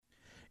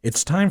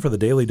It's time for the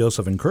Daily Dose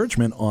of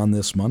Encouragement on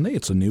this Monday.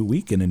 It's a new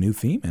week and a new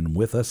theme, and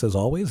with us, as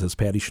always, is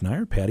Patty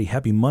Schneier. Patty,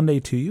 happy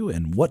Monday to you,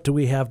 and what do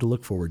we have to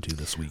look forward to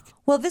this week?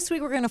 Well, this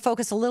week we're going to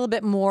focus a little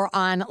bit more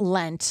on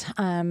Lent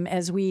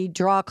as we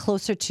draw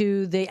closer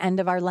to the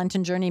end of our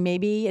Lenten journey.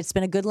 Maybe it's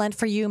been a good Lent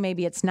for you.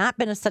 Maybe it's not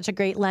been such a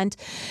great Lent.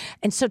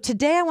 And so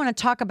today I want to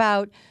talk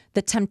about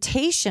the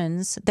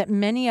temptations that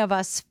many of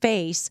us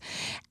face.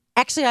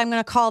 Actually, I'm going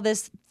to call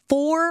this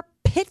 4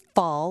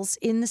 pitfalls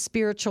in the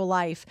spiritual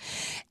life.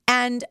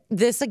 And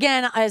this,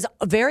 again, is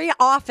very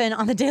often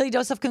on the Daily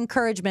Dose of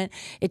Encouragement.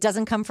 It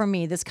doesn't come from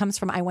me. This comes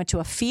from, I went to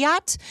a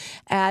fiat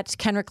at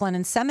Kenrick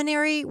Lennon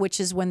Seminary,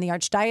 which is when the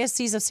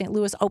Archdiocese of St.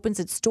 Louis opens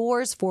its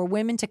doors for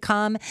women to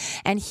come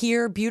and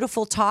hear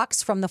beautiful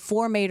talks from the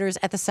formators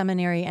at the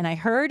seminary. And I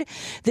heard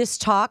this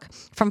talk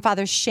from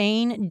Father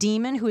Shane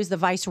Demon, who is the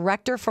vice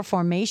rector for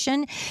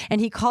formation. And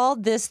he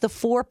called this the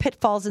 4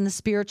 pitfalls in the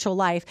spiritual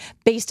life,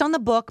 based on the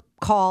book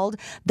called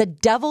The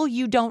Devil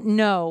You Don't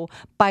Know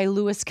by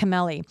Louis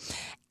Camelli.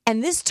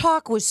 And this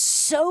talk was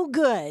so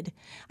good.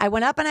 I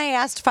went up and I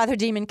asked Father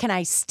Demon, can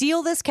I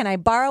steal this? Can I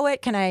borrow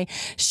it? Can I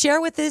share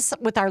this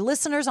with our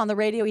listeners on the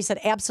radio? He said,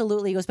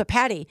 absolutely. He goes, but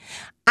Patty,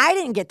 I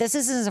didn't get this.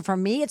 This isn't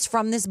from me. It's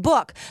from this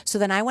book. So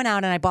then I went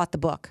out and I bought the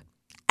book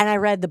and I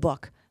read the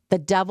book, The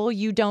Devil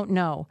You Don't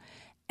Know.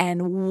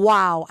 And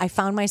wow, I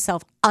found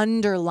myself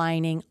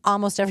underlining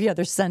almost every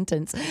other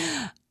sentence.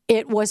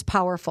 It was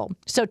powerful.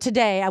 So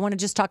today I want to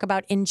just talk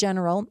about in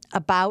general,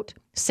 about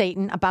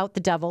Satan, about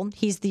the devil.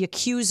 He's the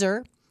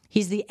accuser.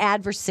 He's the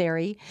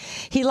adversary.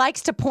 He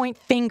likes to point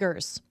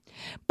fingers.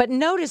 But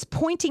notice,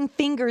 pointing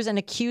fingers and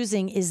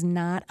accusing is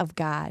not of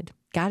God.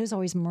 God is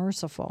always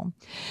merciful.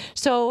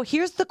 So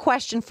here's the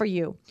question for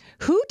you.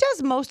 Who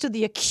does most of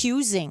the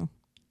accusing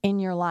in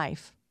your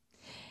life?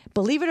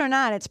 Believe it or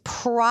not, it's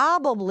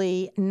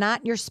probably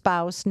not your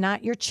spouse,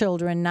 not your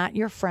children, not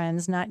your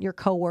friends, not your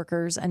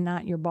coworkers, and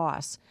not your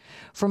boss.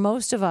 For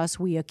most of us,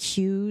 we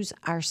accuse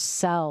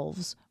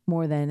ourselves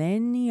more than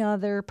any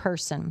other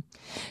person.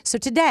 So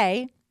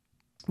today,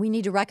 we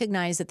need to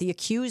recognize that the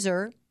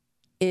accuser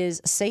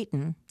is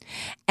Satan,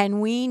 and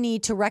we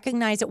need to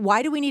recognize it.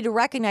 Why do we need to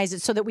recognize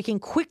it? So that we can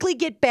quickly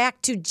get back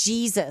to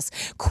Jesus.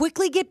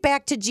 Quickly get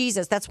back to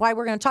Jesus. That's why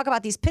we're going to talk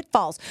about these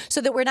pitfalls,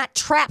 so that we're not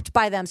trapped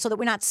by them, so that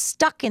we're not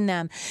stuck in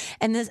them.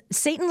 And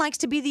Satan likes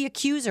to be the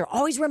accuser,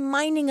 always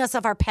reminding us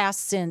of our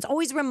past sins,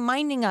 always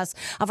reminding us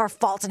of our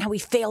faults and how we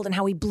failed and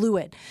how we blew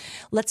it.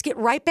 Let's get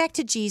right back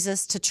to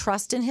Jesus, to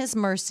trust in his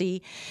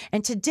mercy.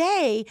 And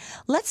today,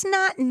 let's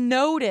not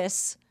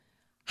notice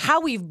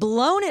how we've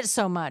blown it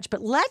so much,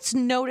 but let's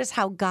notice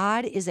how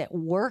God is at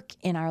work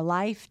in our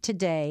life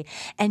today,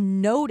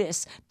 and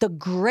notice the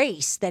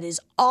grace that is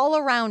all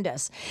around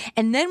us.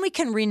 And then we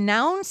can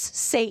renounce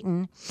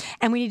Satan,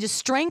 and we need to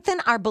strengthen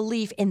our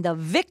belief in the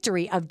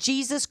victory of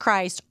Jesus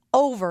Christ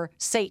over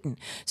Satan.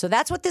 So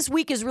that's what this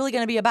week is really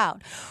going to be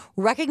about.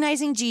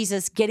 Recognizing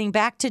Jesus, getting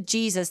back to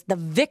Jesus, the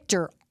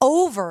victor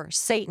over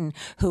Satan,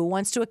 who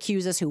wants to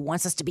accuse us, who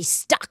wants us to be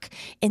stuck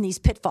in these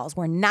pitfalls.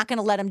 We're not going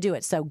to let him do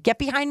it. So get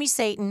behind me,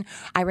 Satan.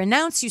 I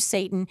renounce you,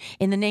 Satan,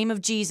 in the name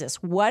of Jesus.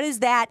 What does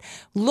that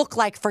look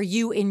like for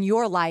you in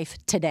your life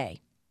today?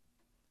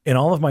 In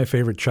all of my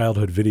favorite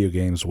childhood video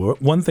games,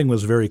 one thing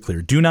was very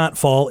clear. Do not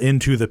fall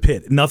into the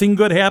pit. Nothing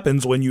good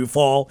happens when you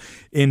fall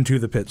into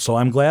the pit. So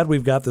I'm glad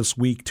we've got this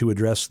week to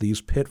address these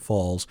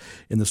pitfalls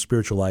in the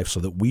spiritual life so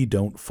that we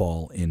don't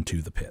fall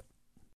into the pit.